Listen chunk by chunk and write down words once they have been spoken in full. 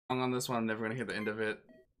on this one. I'm never gonna hear the end of it.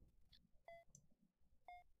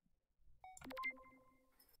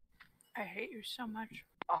 I hate you so much.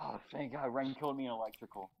 Oh, thank God, Ren killed me in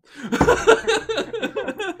electrical.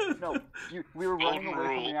 No, we were running away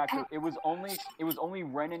from the reactor. It was only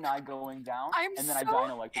Ren and I going down, and then I died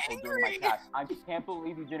in electrical during my task. I can't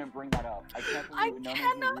believe you didn't bring that up. I can't believe none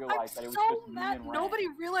of you realized that it was just me and Ren. Nobody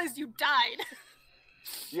realized you died.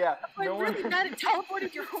 Yeah, I'm really mad it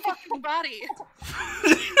teleported your fucking body.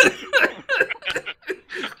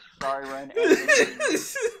 Sorry, Ren.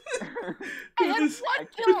 I had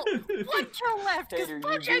one kill left, because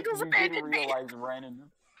Bojangles abandoned me. Realize Ren and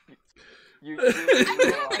you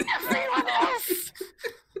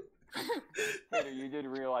Tater, you did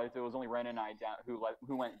realize it was only Ren and I down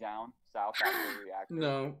who went down south after the reactor.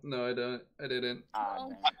 No, I didn't.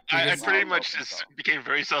 I pretty much just became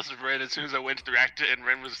very sus of Ren as soon as I went to the reactor, and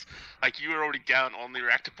Ren was like, you were already down on the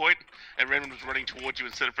reactor point, and Ren was running towards you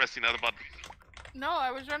instead of pressing the other button. No,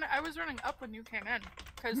 I was running up when you came in,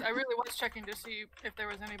 because I really was checking to see if there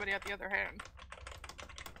was anybody at the other hand.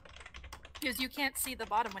 Because you can't see the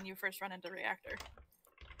bottom when you first run into the reactor.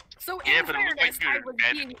 So yeah, in but fairness, it looked like I was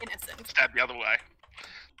being innocent. Stab the other way.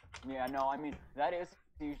 Yeah, no, I mean, that is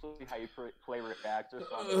usually how you play reactor. So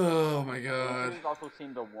oh my God. You've also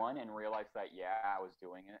seen the one and realized that, yeah, I was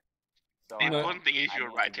doing it. So the important thing is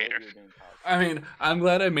you're right, Tater. I mean, I'm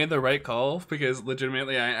glad I made the right call, because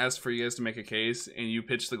legitimately I asked for you guys to make a case, and you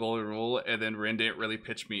pitched the golden rule, and then Ren didn't really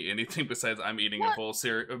pitch me anything besides I'm eating a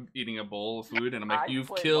bowl of food, and I'm like,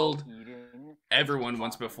 you've killed everyone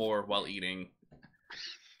once before while eating.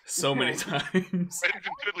 So many times. Ren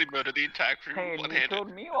completely murdered the entire crew one-handed. You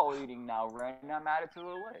killed me while eating now, Ren. I'm added to the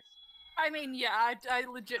list. I mean, yeah, I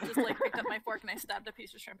legit just like picked up my fork and I stabbed a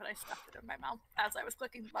piece of shrimp and I stuffed it in my mouth as I was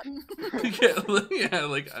clicking the button. yeah,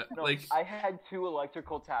 like I had two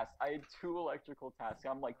electrical tasks.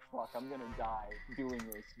 I'm like, fuck, I'm gonna die doing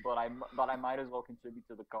this, but I might as well contribute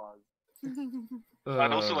to the cause.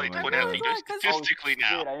 I'd also like to point out that statistically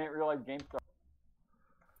now. Shit, I didn't realize GameStar.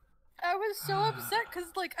 I was so upset because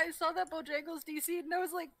like I saw that Bojangles DC and I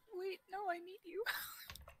was like, wait, no, I need you.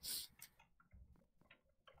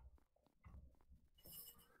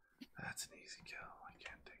 That's an easy kill. I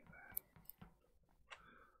can't take that.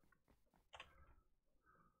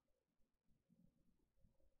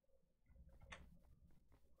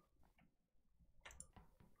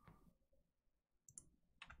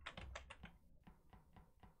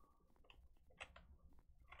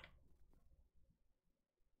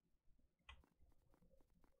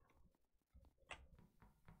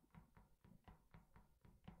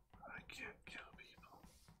 I can't kill people.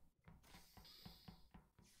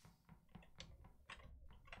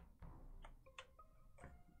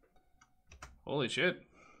 Holy shit.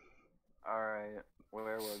 Alright,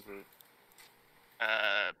 where was it?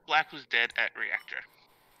 Black was dead at reactor.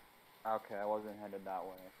 Okay, I wasn't headed that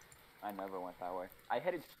way. I never went that way. I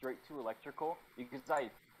headed straight to electrical because I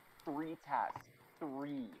had 3 tasks.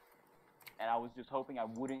 3. And I was just hoping I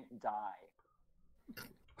wouldn't die.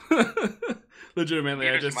 Legitimately,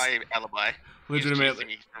 I just... my alibi.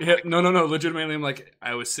 Legitimately. Yeah, no. Legitimately, I'm like,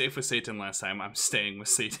 I was safe with Satan last time. I'm staying with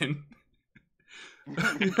Satan.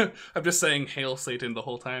 I'm just saying hail Satan the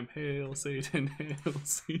whole time. Hail Satan, hail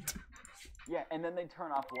Satan. Yeah, and then they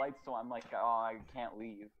turn off lights, so I'm like, oh, I can't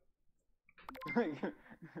leave.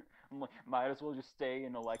 I'm like, might as well just stay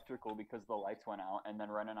in electrical because the lights went out, and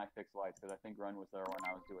then Ren and I fixed lights, because I think Ren was there when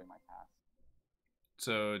I was doing my task.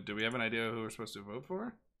 So, do we have an idea who we're supposed to vote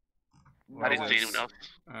for? I didn't see anyone else.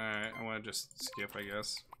 Alright, I want to just skip, I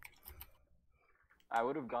guess. I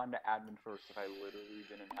would have gone to admin first if I literally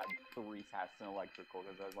didn't have 3 tasks in electrical,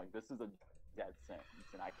 because I was like, this is a death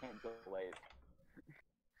sentence, and I can't delay it.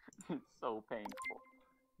 It's so painful.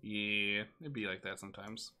 Yeah, it'd be like that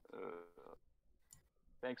sometimes.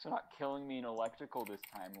 Thanks for not killing me in electrical this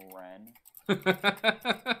time, Ren.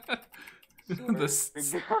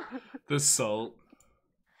 The salt.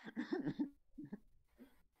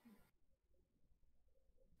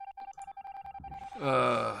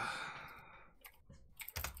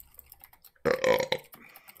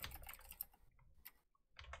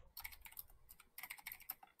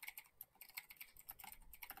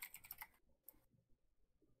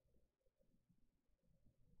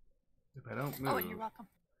 If I don't move, oh, you're welcome.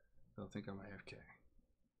 They'll think I'm AFK.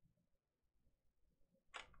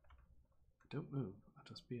 Don't move. I'll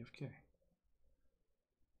just be AFK.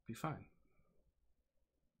 Be fine.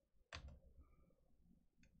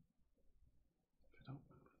 If I don't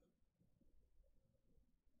move,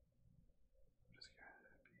 I'm just gonna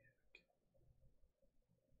be AFK.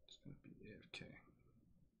 Just gonna be AFK.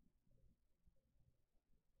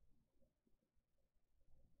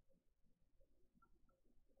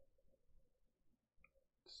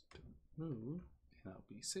 Just move, and I'll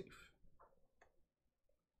be safe.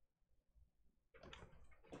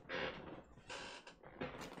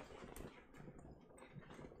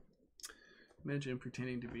 Imagine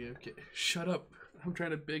pretending to be AFK. Shut up! I'm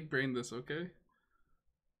trying to big brain this, okay?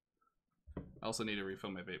 I also need to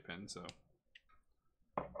refill my vape pen, so.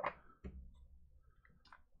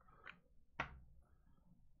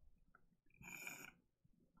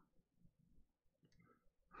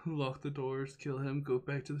 Lock the doors, kill him, go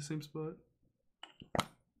back to the same spot.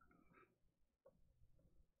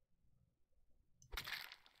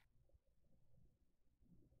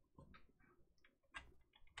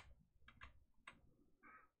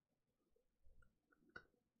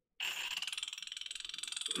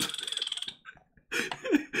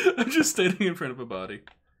 I'm just standing in front of a body.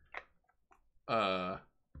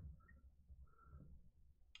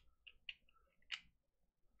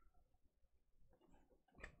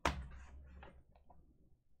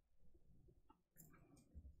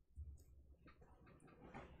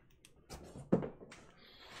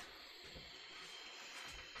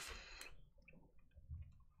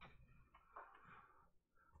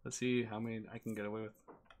 Let's see how many I can get away with.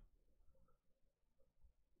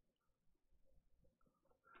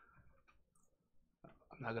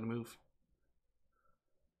 I'm not gonna move.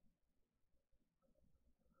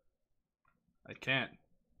 I can't.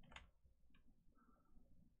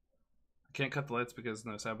 I can't cut the lights because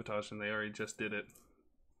no sabotage and they already just did it.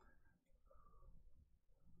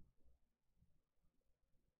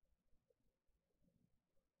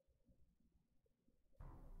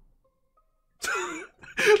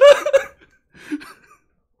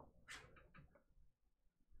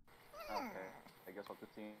 Okay, I guess I'll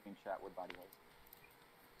continue in chat with body light.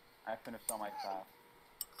 I finished all my tasks.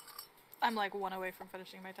 I'm like 1 away from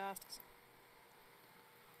finishing my tasks.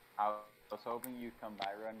 I was hoping you'd come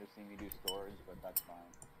by run to see me do storage, but that's fine.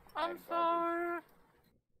 I'm sorry.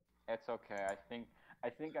 It's okay. I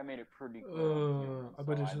think I made it pretty clear.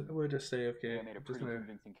 We'll just stay AFK. I made a pretty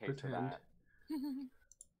convincing case for that.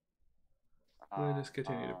 We'll just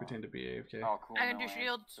continue to pretend to be AFK. Oh, cool. I can do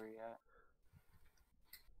shields.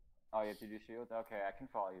 Oh, you have to do shields? Okay, I can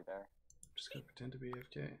follow you there. I'm just gonna pretend to be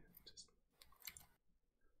AFK. Just...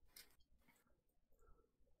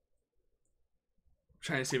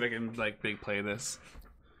 trying to see if I can like big play this.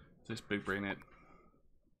 Just big brain it.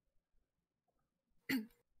 I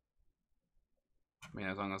mean,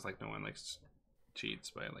 as long as like no one like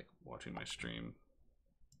cheats by like watching my stream,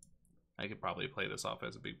 I could probably play this off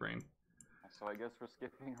as a big brain. So I guess we're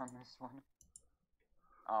skipping on this one.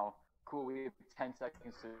 Oh, cool. We have 10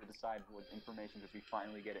 seconds to decide what information because we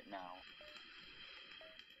finally get it now.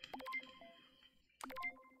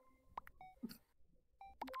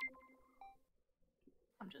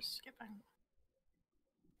 I'm just skipping.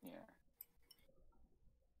 Yeah.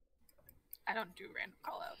 I don't do random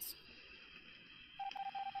callouts.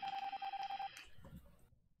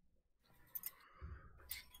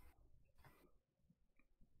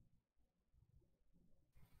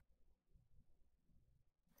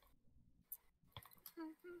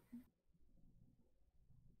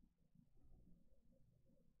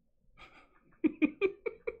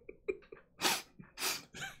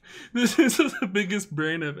 This is the biggest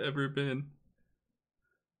brain I've ever been.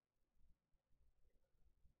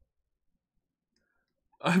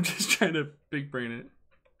 I'm just trying to big brain it.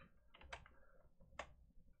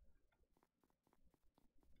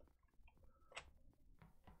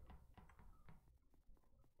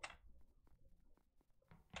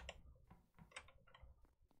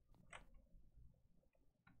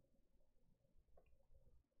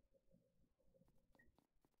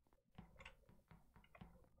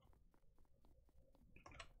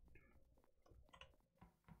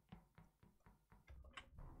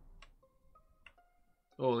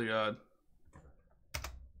 Holy God.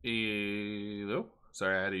 Hello?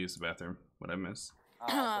 Sorry, I had to use the bathroom. What'd I miss?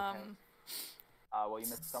 Okay. Well, you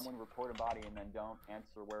missed someone report a body and then don't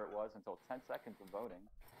answer where it was until 10 seconds of voting.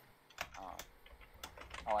 Oh,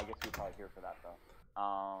 I guess you're probably here for that, though.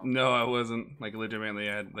 No, I wasn't. Like, legitimately,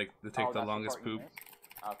 I had, like, to take the longest poop.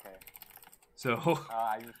 Okay. So,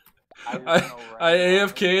 I I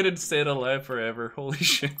AFK'd and stayed alive forever. Holy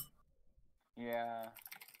shit. Yeah.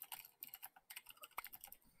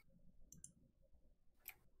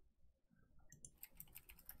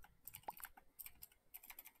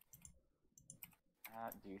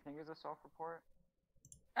 Do you think it's a self-report?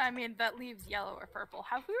 I mean, that leaves yellow or purple.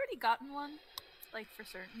 Have we already gotten one? Like, for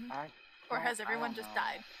certain? Or has everyone just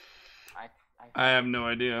died? I have no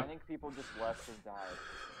idea. I think people just left or died.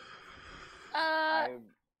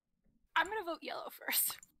 I'm gonna vote yellow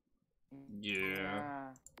first.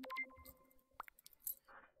 Yeah.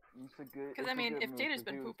 a good. Because it's I a mean, good if move Tater's to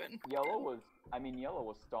been do. pooping. Yellow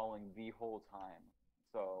was stalling the whole time,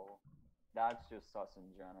 so that's just sus in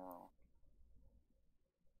general.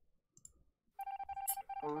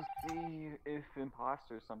 We'll see if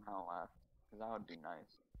imposters somehow left, because that would be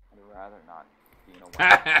nice. I'd rather not be in a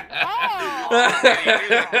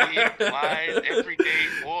Lies every day,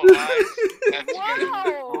 more lies. That's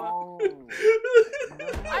Wow! Oh.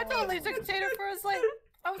 I totally took Tater for his like.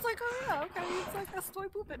 I was like, oh yeah, okay, he's like a toy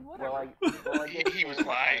pooping, whatever. Well, I guess He was Tater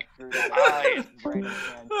lying. threw that Lies. random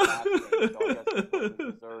chance last game, so I guess it was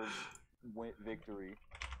a deserved victory.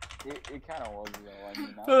 It kind of was though. I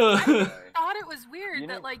mean, I thought it was weird You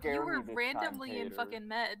that didn't like scare you me were this randomly time, in Tater. fucking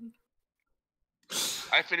med.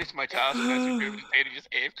 I finished my task and I was Tater just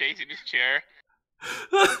AFKs in his chair.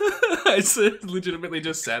 I legitimately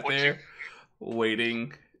just sat Watching. there,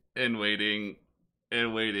 waiting and waiting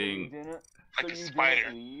and waiting. So Like a you spider.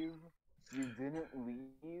 didn't leave? You didn't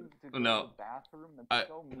leave to go No. to the bathroom? That's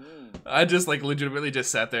so mean. I just like legitimately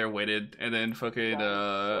just sat there, waited, and then fucking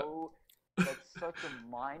That's such a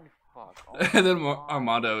mind fuck. Oh and then my God.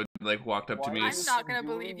 Armando like walked up to Why me. are I'm not gonna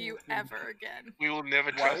doing believe you this? ever again. We will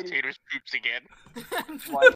never Why trust did- Tater's poops again. Why